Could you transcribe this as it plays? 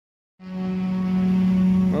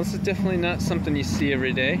this is definitely not something you see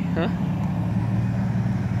every day, huh?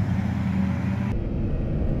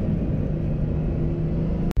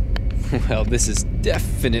 Well, this is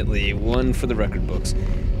definitely one for the record books.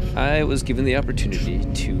 I was given the opportunity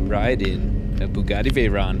to ride in a Bugatti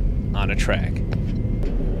Veyron on a track.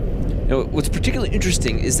 Now, what's particularly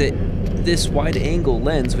interesting is that this wide-angle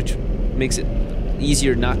lens, which makes it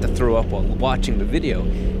easier not to throw up while watching the video,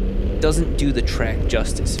 doesn't do the track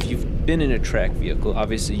justice. If you've been in a track vehicle,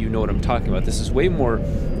 obviously you know what I'm talking about. This is way more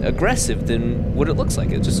aggressive than what it looks like.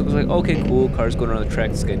 It just looks like, okay, cool, car's going around the track,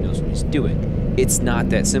 this guy knows what he's doing. It's not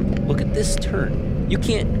that simple. Look at this turn. You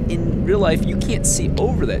can't, in real life, you can't see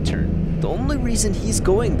over that turn. The only reason he's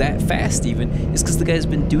going that fast even is because the guy's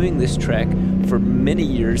been doing this track for many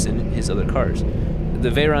years in his other cars. The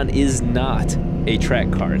Veyron is not a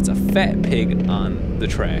track car. It's a fat pig on the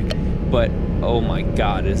track. But, oh my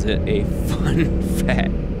God, is it a fun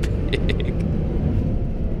fat pig.